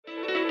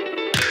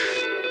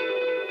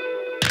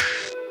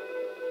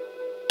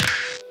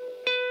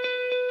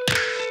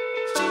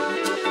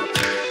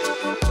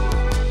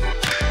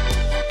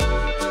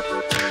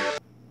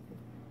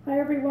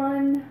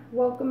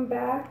Welcome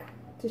back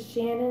to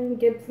Shannon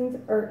Gibson's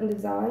Art and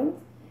Designs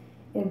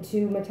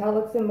into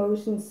Metallics in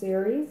Motion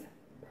series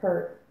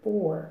part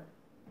 4.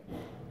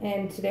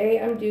 And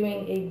today I'm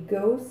doing a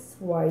ghost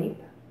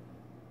swipe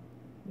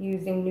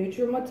using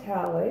neutral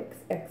metallics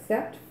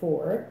except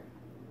for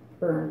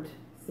burnt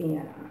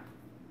sienna,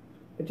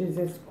 which is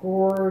this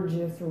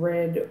gorgeous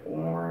red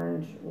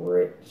orange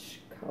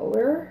rich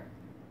color.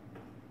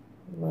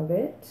 Love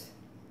it.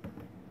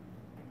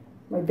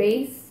 My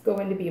base is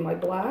going to be my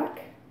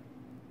black,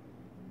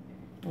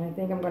 and I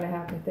think I'm going to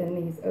have to thin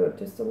these out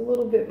just a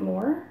little bit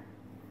more.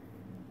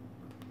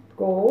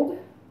 Gold.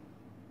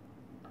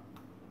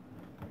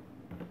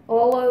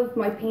 All of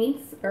my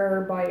paints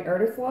are by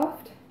Artist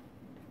Loft.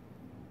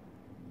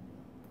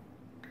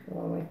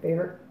 One of my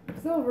favorite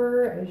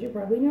silver, as you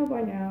probably know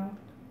by now.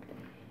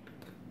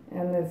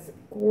 And this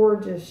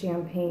gorgeous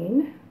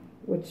champagne,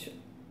 which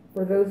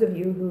for those of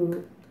you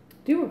who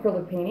do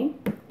acrylic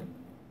painting,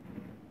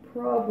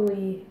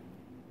 probably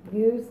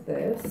use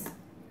this.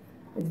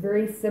 It's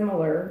very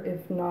similar,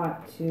 if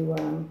not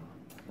to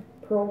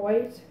pearl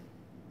white,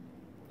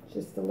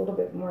 just a little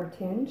bit more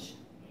tinge.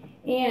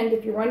 And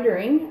if you're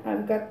wondering,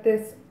 I've got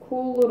this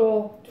cool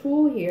little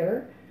tool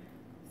here,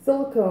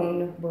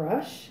 silicone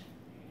brush,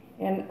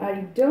 and I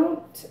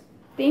don't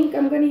think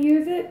I'm going to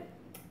use it,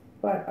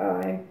 but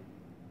I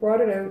brought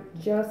it out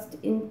just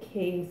in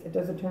case it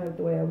doesn't turn out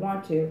the way I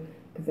want to,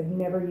 because I've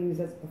never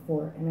used this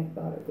before and I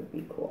thought it would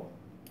be cool.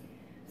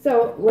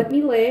 So let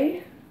me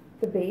lay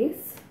the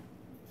base,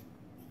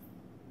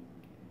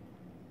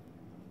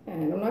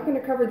 and I'm not going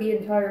to cover the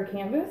entire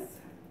canvas.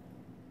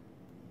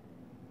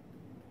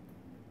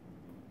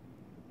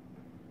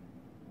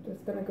 I'm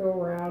just going to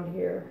go around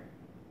here.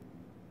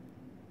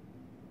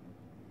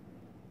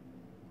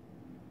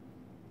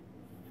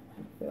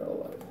 Fill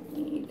what I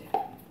need.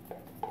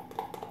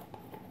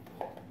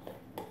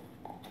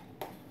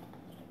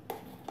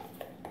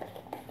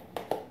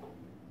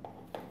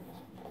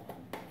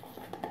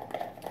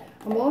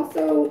 I'm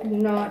also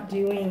not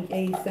doing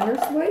a center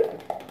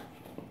swipe,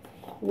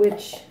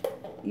 which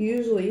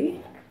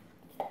usually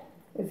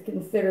is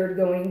considered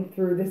going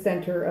through the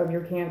center of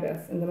your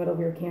canvas, in the middle of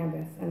your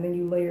canvas, and then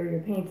you layer your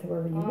paints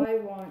however you want. I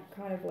want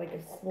kind of like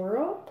a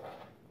swirl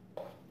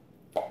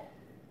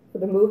for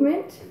the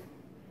movement.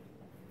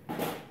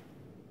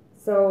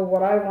 So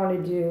what I want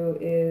to do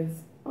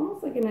is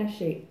almost like an S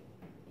shape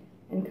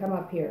and come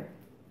up here.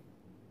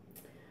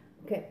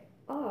 Okay,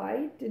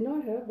 I did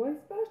not have my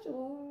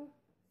spatula.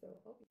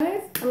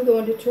 Guys, I'm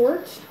going to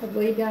torch. I've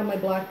laid down my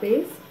black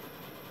base.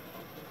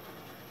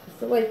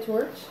 Just a light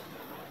torch.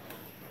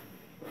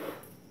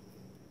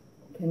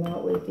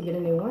 Cannot wait to get a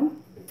new one.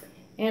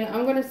 And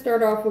I'm going to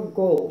start off with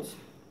gold.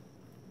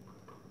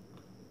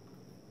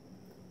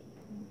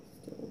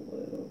 Just a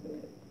little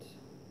bit.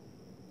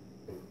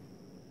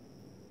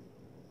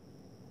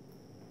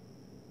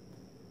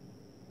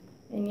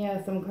 And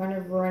yes, I'm kind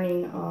of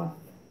running off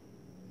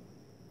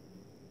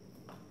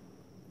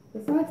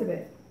the sides of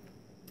it.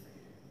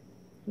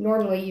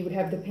 Normally you would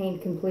have the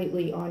paint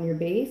completely on your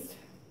base,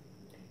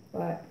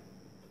 but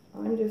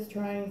I'm just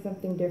trying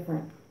something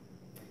different.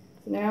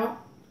 So now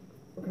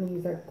we're going to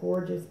use our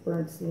gorgeous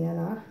burnt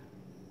sienna.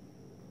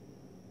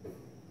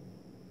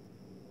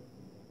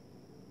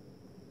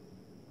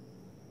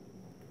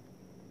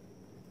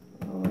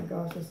 Oh my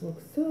gosh, this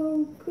looks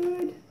so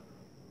good.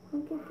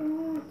 Look at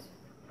that.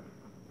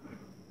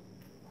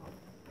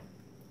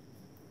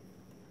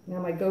 Now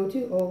my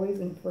go-to always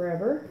and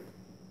forever,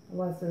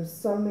 unless there's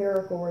some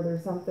miracle or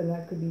there's something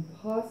that could be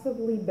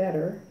possibly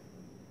better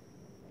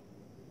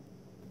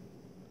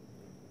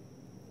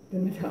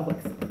than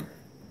metallics.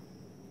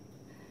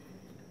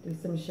 Do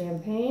some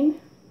champagne.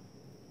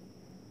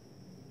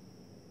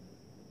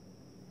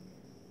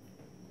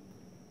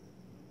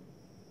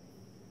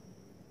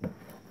 A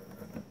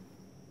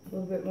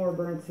little bit more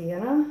burnt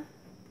sienna. Run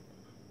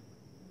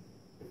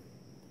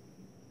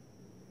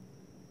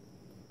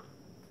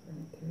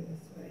it through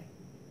this way.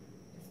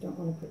 Just don't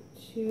want to put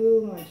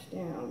too much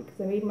down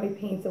because I made my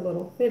paints a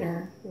little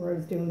thinner where I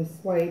was doing the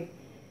swipe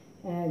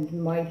and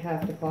might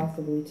have to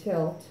possibly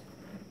tilt.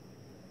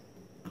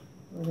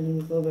 We're going to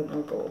use a little bit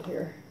more gold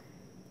here.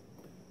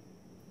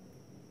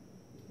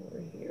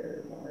 Over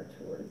here, more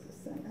towards the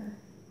center.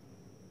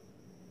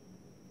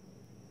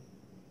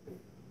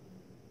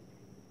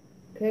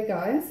 Okay,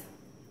 guys.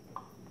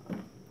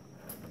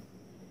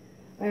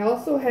 I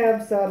also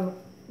have some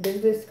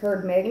business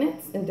card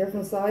magnets in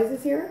different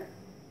sizes here.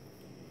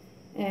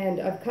 And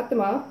I've cut them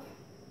up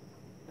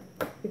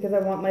because I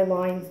want my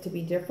lines to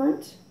be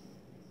different.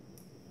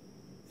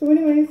 So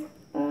anyways,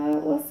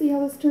 let's see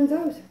how this turns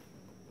out.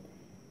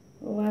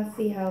 Let's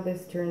see how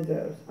this turns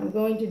out. I'm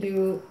going to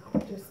do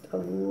just a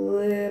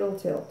little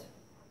tilt.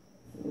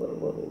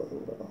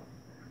 Little.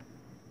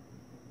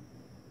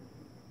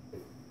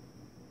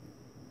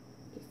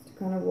 Just to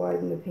kind of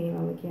widen the paint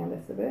on the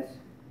canvas a bit.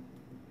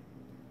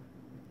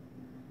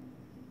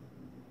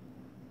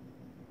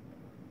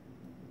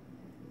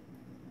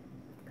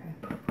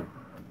 Okay.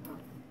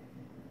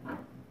 All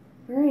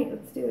right,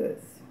 let's do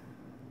this.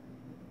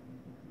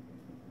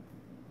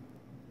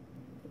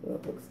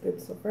 good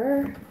so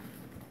far.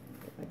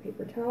 Get my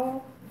paper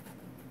towel.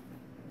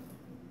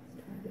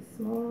 Let's try this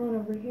small one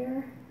over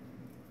here.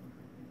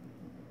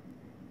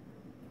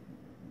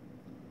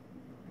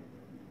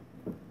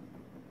 Let's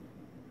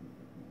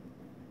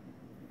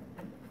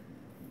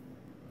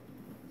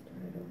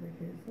try it over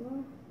here as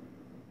well.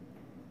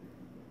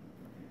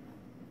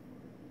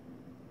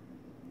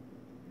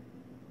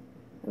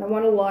 And I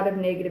want a lot of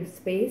negative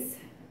space.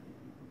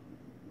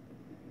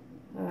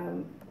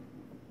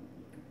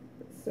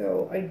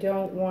 So I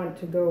don't want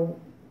to go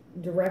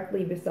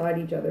directly beside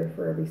each other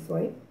for every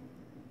swipe.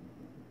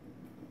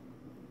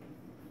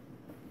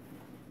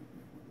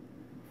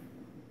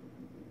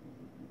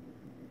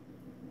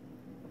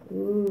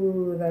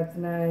 Ooh, that's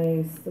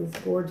nice. Those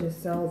gorgeous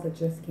cells that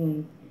just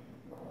came.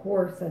 Of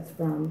course that's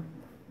from.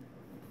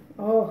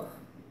 Oh,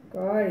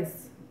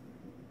 guys.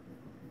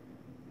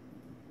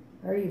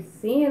 Are you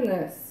seeing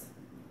this?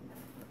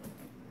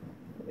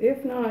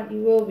 If not,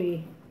 you will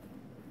be.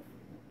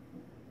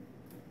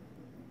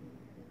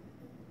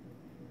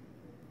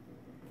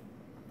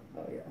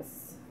 Oh,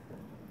 yes.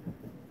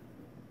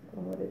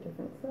 Go at a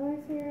different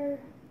size here.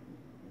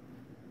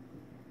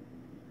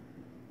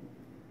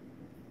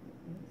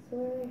 This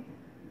way.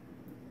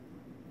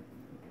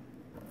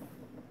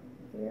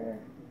 Here.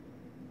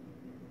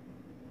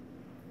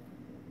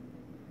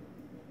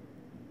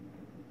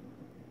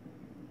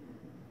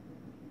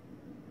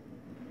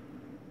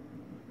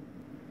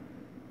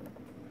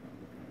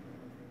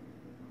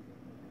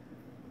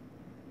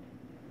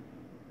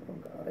 Oh,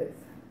 guys.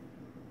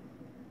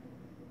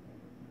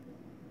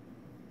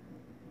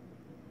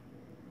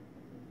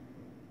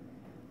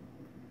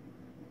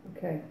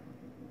 Okay.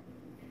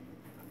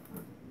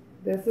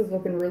 This is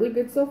looking really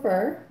good so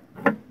far.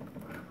 I'm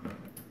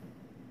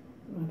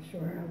not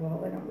sure how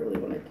well. I don't really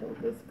want to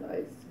tilt this,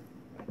 guys.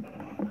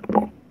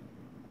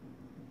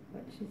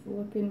 But she's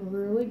looking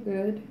really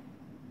good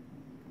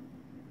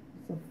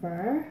so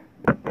far.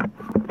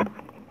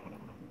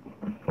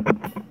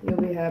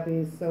 You'll be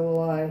happy, so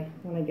will I,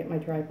 when I get my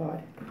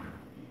tripod.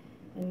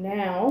 And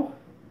now,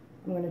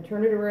 I'm going to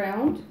turn it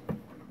around.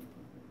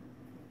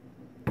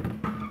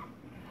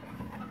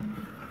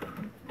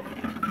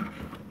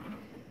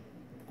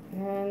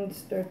 And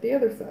start the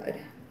other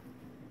side.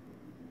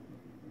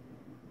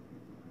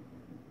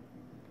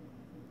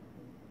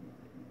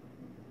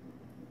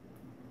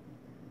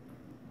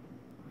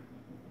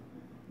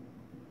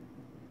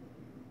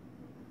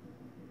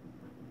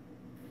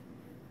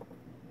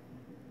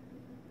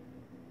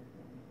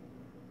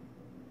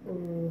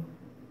 Ooh.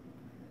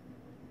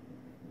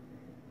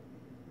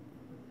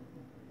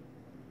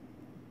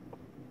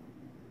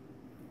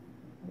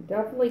 I'm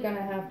definitely going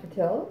to have to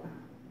tilt.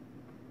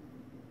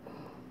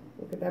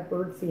 Look at that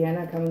bird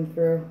sienna coming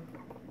through.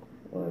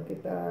 Look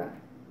at that.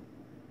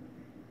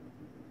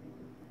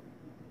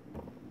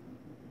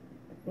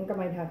 I think I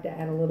might have to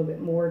add a little bit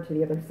more to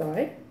the other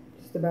side,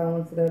 just to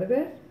balance it out a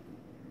bit.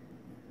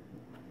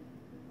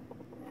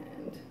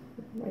 And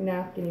my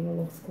napkin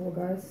even looks cool,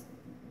 guys.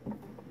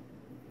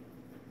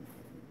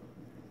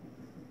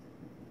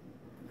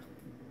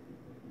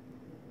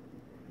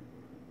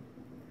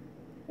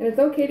 And it's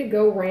okay to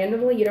go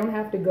randomly. You don't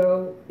have to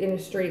go in a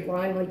straight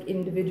line, like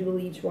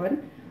individually each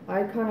one.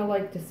 I kind of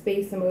like to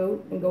space them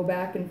out and go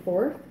back and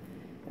forth.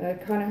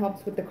 It kind of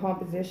helps with the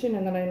composition,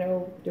 and then I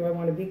know, do I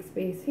want a big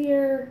space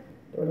here?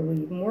 Do I want to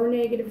leave more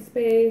negative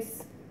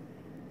space?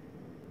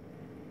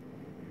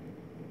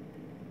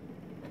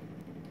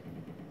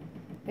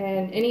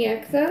 And any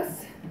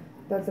excess,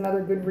 that's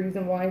another good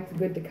reason why it's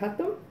good to cut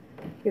them,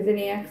 because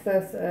any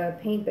excess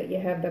paint that you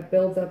have that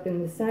builds up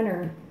in the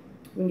center,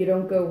 when you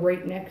don't go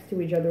right next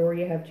to each other or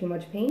you have too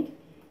much paint,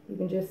 you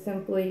can just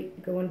simply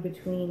go in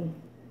between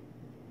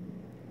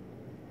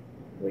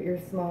with your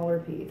smaller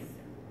piece.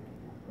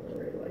 I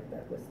really like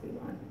that wispy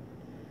one.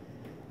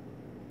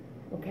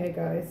 Okay,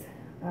 guys,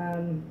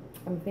 I'm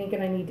thinking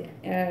I need to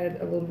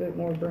add a little bit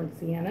more burnt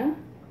sienna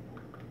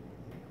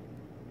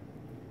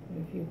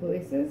in a few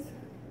places.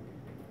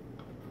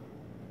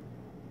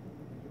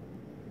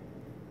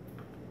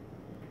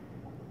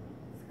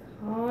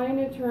 It's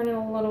kind of turning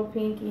a little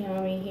pinky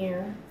on me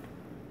here.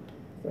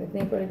 So I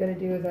think what I gotta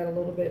do is add a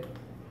little bit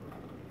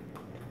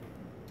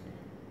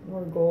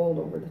more gold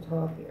over the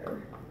top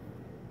here.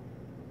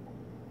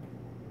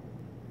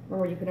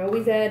 Remember, you can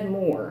always add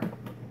more.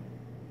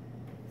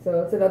 So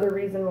that's another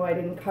reason why I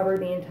didn't cover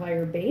the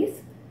entire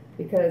base,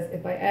 because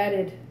if I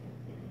added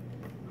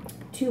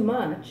too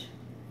much,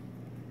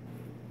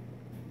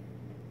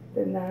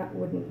 then that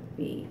wouldn't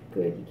be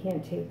good. You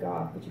can't take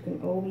off, but you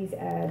can always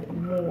add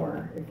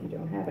more if you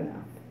don't have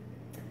enough.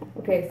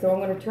 Okay, so I'm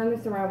going to turn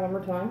this around one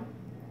more time.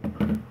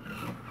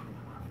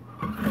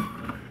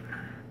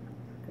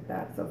 Look at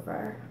that so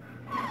far.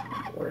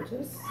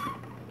 Gorgeous.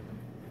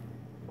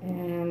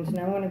 And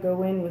now I'm going to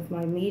go in with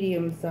my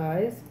medium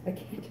size. I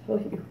can't tell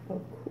you how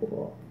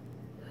cool.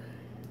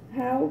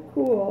 How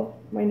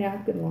cool my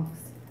napkin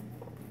looks.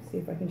 See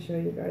if I can show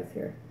you guys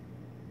here.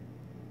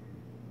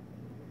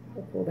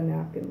 How cool the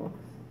napkin looks.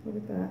 Look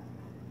at that.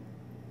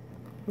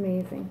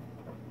 Amazing.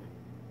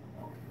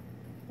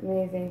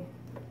 Amazing.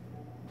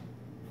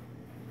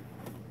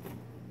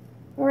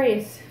 Alright,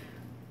 let's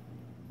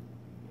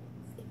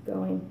keep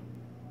going.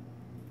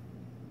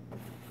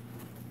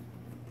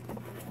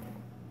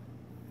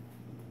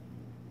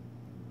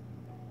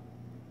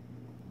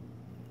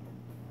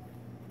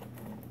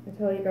 I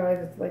tell you guys,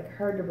 it's like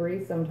hard to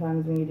breathe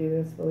sometimes when you do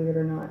this, believe it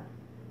or not.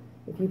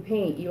 If you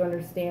paint, you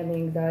understand the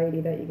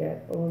anxiety that you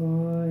get. Oh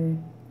my.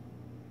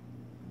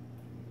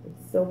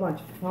 It's so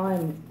much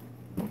fun.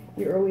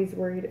 You're always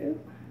worried. Oh,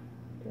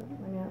 drop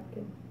my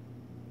napkin.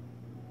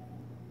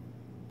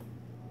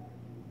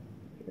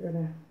 You're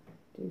gonna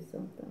do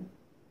something.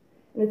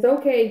 And it's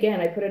okay,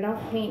 again, I put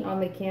enough paint on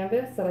the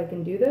canvas that I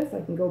can do this. I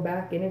can go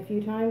back in a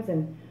few times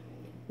and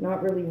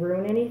not really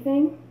ruin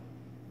anything.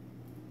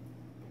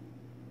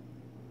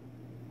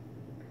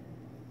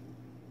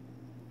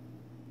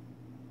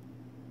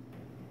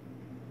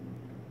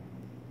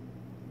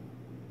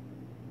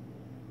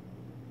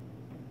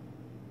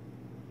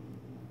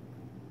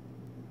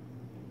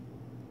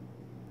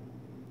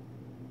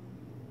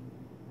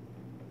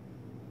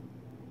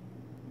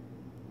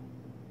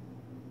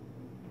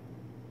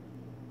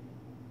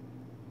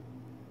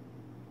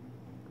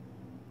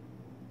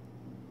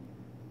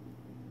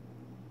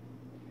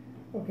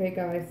 Okay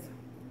guys,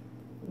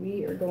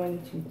 we are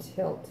going to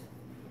tilt.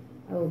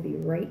 I will be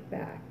right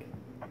back.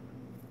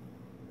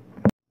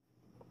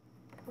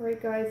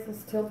 Alright guys,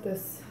 let's tilt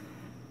this.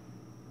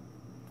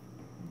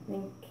 I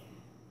think